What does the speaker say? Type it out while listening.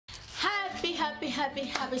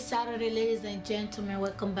Happy Saturday, ladies and gentlemen.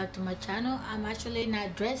 Welcome back to my channel. I'm actually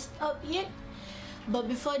not dressed up yet, but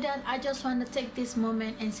before that, I just want to take this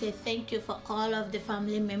moment and say thank you for all of the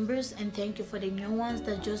family members, and thank you for the new ones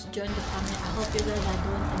that just joined the family. I hope you guys are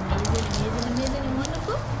doing amazing and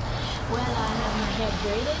wonderful. Well, I have my hair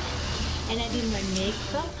braided and I did my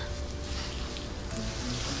makeup.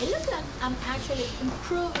 It looks like I'm actually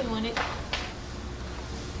improving on it.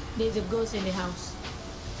 There's a ghost in the house.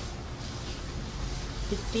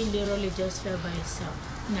 The thing literally just fell by itself.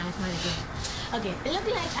 No, it's not a ghost. Okay, it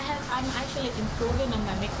looks like I'm actually improving on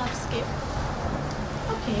my makeup skill.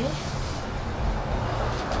 Okay.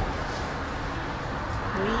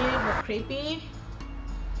 Weird but creepy.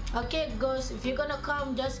 Okay, ghost, if you're gonna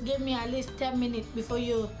come, just give me at least 10 minutes before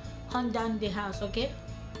you hunt down the house, okay?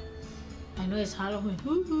 I know it's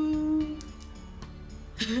Halloween.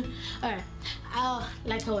 Alright,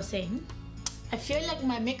 like I was saying, I feel like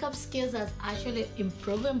my makeup skills are actually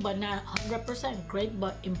improving, but not 100% great,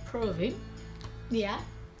 but improving. Yeah,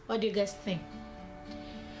 what do you guys think?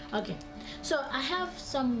 Okay, so I have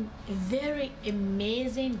some very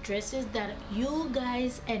amazing dresses that you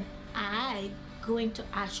guys and I going to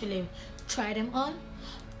actually try them on,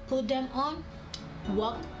 put them on,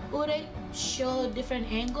 walk with it, show different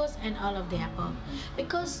angles and all of the above,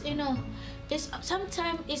 because you know,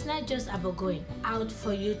 sometimes it's not just about going out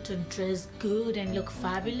for you to dress good and look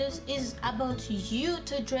fabulous. It's about you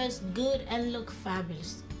to dress good and look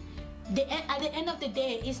fabulous. At the end of the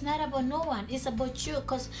day, it's not about no one, it's about you,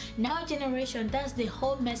 because now generation, that's the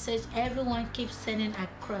whole message everyone keeps sending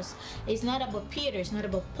across. It's not about Peter, it's not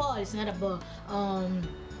about Paul, it's not about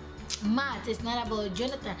Matt, it's not about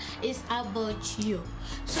Jonathan, it's about you.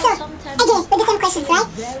 So sometimes again, with the same questions, right?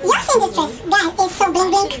 You're seeing this dress, guys, it's so bling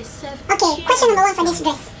bling. Okay, question number 1 for this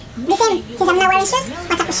dress. The same, since I'm not wearing shoes,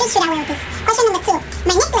 what type of shoes should I wear with this? Question number 2,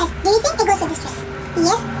 my necklace, do you think it goes with this dress?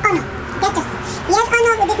 Yes or no? That's just yes or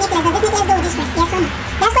no with this necklace. Does this necklace go with this dress? Yes or no?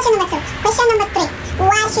 That's question number 2. Question number 3,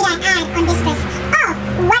 what should I add on this dress? Or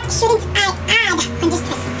what shouldn't I add on this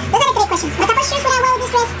dress? Those are the 3 questions. What type of shoes would I wear with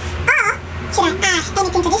this dress? Or should I add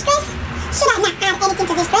anything to this dress? Should I not add anything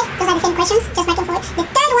to this dress? Those are the same questions, just back and forth. The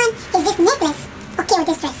third one, is this necklace okay with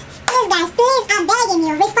this dress? Please guys, please, I'm begging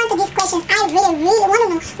you, respond to these questions. I really want to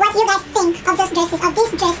know what you guys think of those dresses, of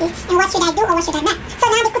these dresses, and what should I do or what should I not. So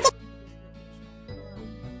now the cooking.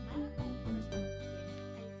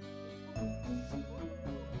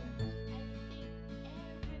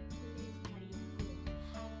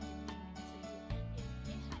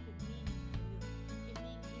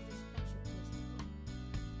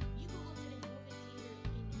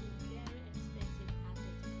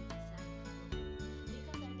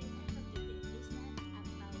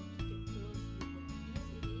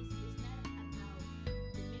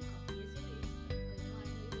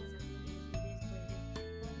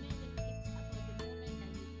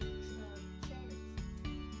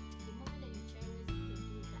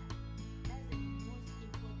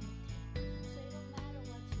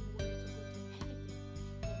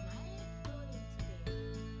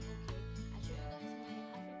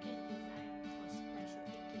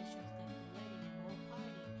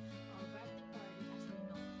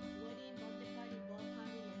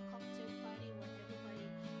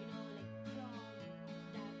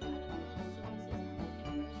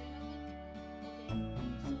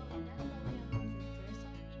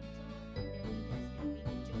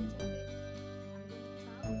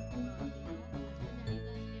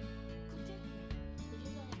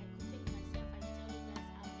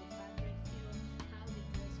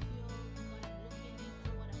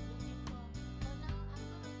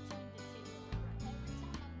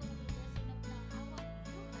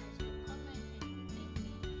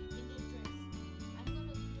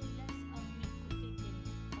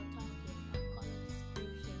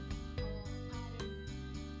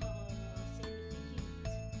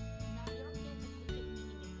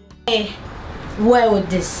 Wear with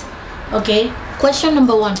this. Okay, question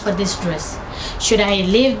number 1 for this dress, should I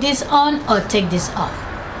leave this on or take this off?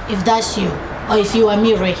 If that's you, or if you are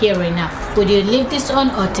me right here right now, would you leave this on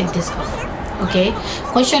or take this off? Okay,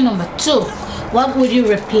 question number 2, what would you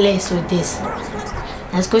replace with this?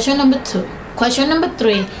 That's question number 2. Question number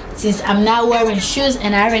 3, since I'm not wearing shoes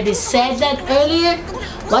and I already said that earlier,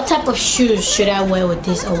 what type of shoes should I wear with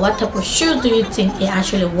this, or what type of shoes do you think it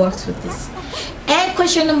actually works with this? And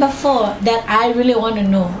question number 4 that I really want to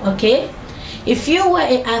know, okay, if you wear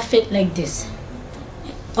an outfit like this,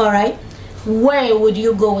 all right, where would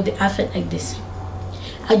you go with the outfit like this?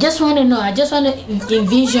 I just want to know, I just want to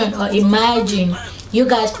envision or imagine you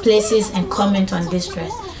guys places and comment on this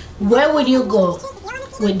dress. Where would you go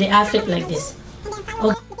with the outfit like this?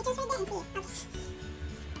 Okay.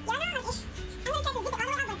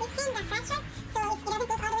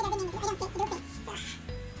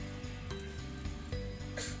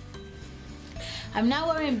 I'm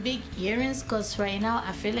not wearing big earrings because right now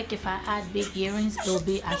I feel like if I add big earrings it will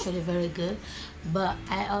be actually very good, but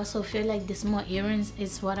I also feel like the small earrings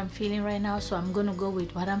is what I'm feeling right now, so I'm gonna go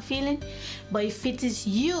with what I'm feeling. But if it is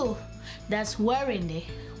you that's wearing it,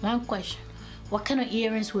 one question: what kind of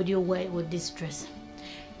earrings would you wear with this dress?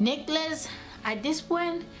 Necklace, at this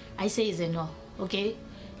point I say is a no. Okay,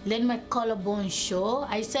 let my collarbone show.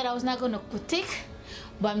 I said I was not gonna critique,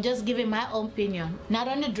 but I'm just giving my own opinion, not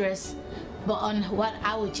on the dress but on what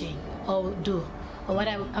I would change or do, or what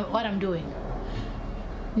I'm doing.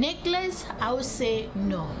 Necklace, I would say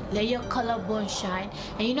no. Let your collarbone shine.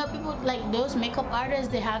 And you know, people like those makeup artists,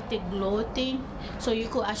 they have the glow thing, so you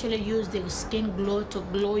could actually use the skin glow to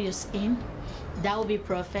glow your skin. That would be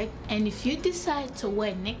perfect. And if you decide to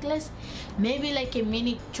wear necklace, maybe like a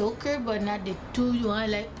mini choker, but not the two you want,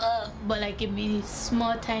 like but like a mini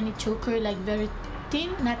small tiny choker, like very thin,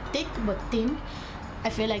 not thick but thin. I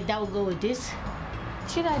feel like that would go with this.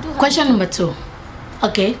 Should I do? Question number 2.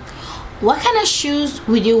 Okay, what kind of shoes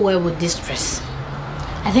would you wear with this dress?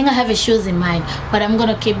 I think I have a shoes in mind, but I'm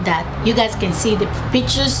gonna keep that. You guys can see the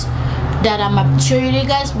pictures that I'm showing you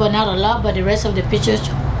guys, but not a lot. But the rest of the pictures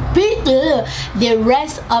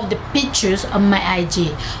on my IG.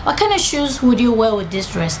 What kind of shoes would you wear with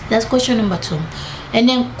this dress? That's question number 2. And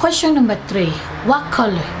then question number 3: what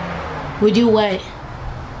color would you wear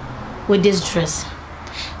with this dress?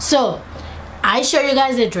 So I show you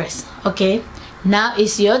guys the dress. Okay, now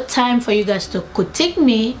it's your time for you guys to critique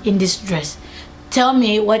me in this dress. Tell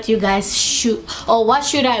me what you guys should, or what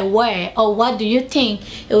should I wear, or what do you think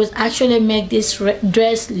it would actually make this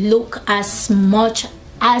dress look as much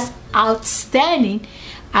as outstanding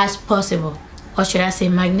as possible, or should I say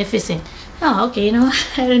magnificent? Oh, okay, you know,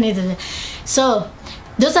 I don't need to. So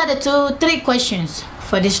those are the 3 questions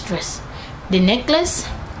for this dress. The necklace,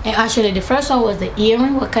 and actually the first one was the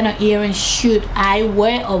earring. What kind of earrings should I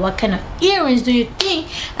wear, or what kind of earrings do you think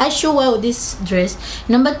I should wear with this dress?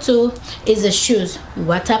 Number 2 is the shoes.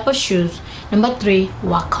 What type of shoes? Number 3,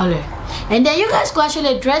 what color? And then you guys could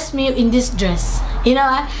actually dress me in this dress. You know,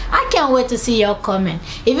 I can't wait to see your comment.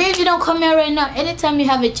 Even if you don't comment right now, anytime you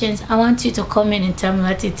have a chance, I want you to comment and tell me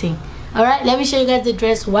what you think. Alright, let me show you guys the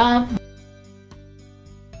dress. Wow,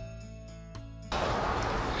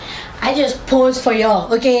 I just posed for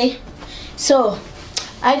y'all. Okay, so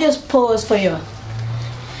I just posed for y'all.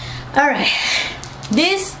 Alright,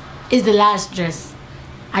 this is the last dress.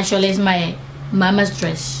 Actually, it's my mama's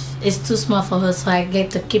dress. It's too small for her, so I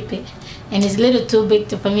get to keep it, and it's a little too big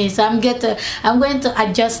for me, so I'm going to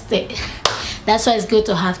adjust it. That's why it's good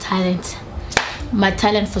to have talent. My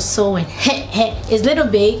talent for sewing. It's a little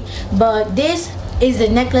big, but this is the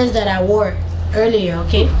necklace that I wore earlier.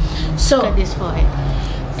 Okay, so look at this for it.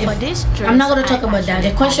 For this dress, I'm not going to talk about that.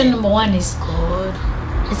 The question number 1 is good.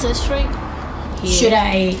 It's a straight. Should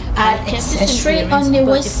I add accessory on the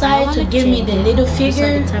waist side to give me the little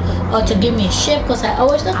figure, or to give me a shape? Because I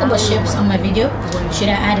always talk about shapes on my video. Should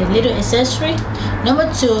I add a little accessory?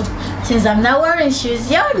 Number 2, since I'm not wearing shoes,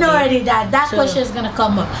 y'all know already that question is gonna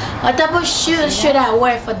come up. What type of shoes should I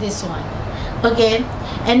wear for this one? Okay.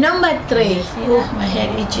 And number 3, oh, my head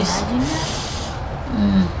itches.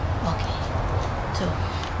 Okay. So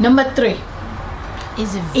number 3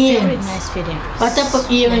 is a very nice fitting dress. What type of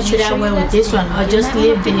earring should I wear with this one, or just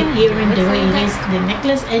leave the earring the way it is, the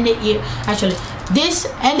necklace and the ear, actually this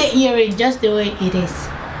and the earring just the way it is?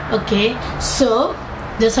 Okay, so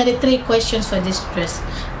those are the 3 questions for this dress.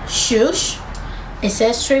 Shoes,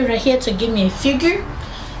 accessory right here to give me a figure,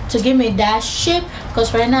 to give me that shape,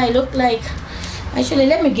 because right now it look like, actually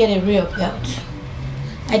let me get a real belt.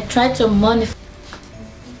 I try to modify.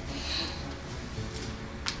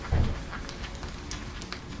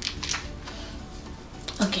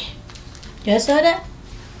 Okay, you saw that?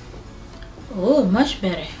 Oh, much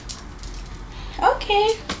better.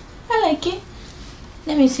 Okay, I like it.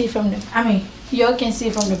 Let me see from the, I mean, y'all can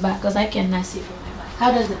see from the back, because I cannot see from the back.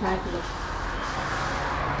 How does the back look?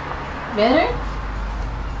 Better?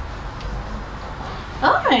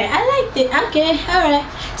 Alright, I liked it. Okay, alright.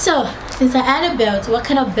 So, since I add a belt, what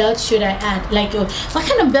kind of belt should I add? Like, what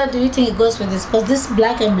kind of belt do you think it goes with this? Because this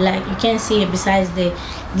black and black, you can't see it besides the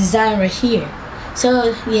design right here.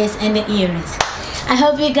 So yes, and the earrings. I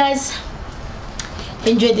hope you guys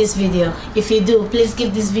enjoyed this video. If you do, please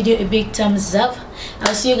give this video a big thumbs up.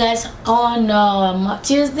 I'll see you guys on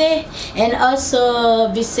Tuesday. And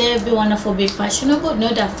also, be safe, be wonderful, be fashionable. Know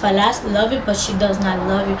that Falas love you, but she does not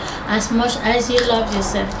love you as much as you love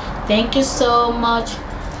yourself. Thank you so much.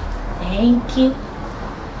 Thank you.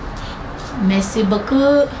 Merci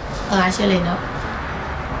beaucoup. Oh, actually no.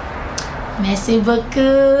 Merci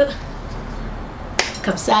beaucoup.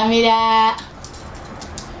 Kamsahamnida.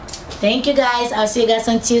 Thank you guys. I'll see you guys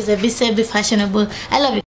on Tuesday. Be safe, be fashionable. I love you.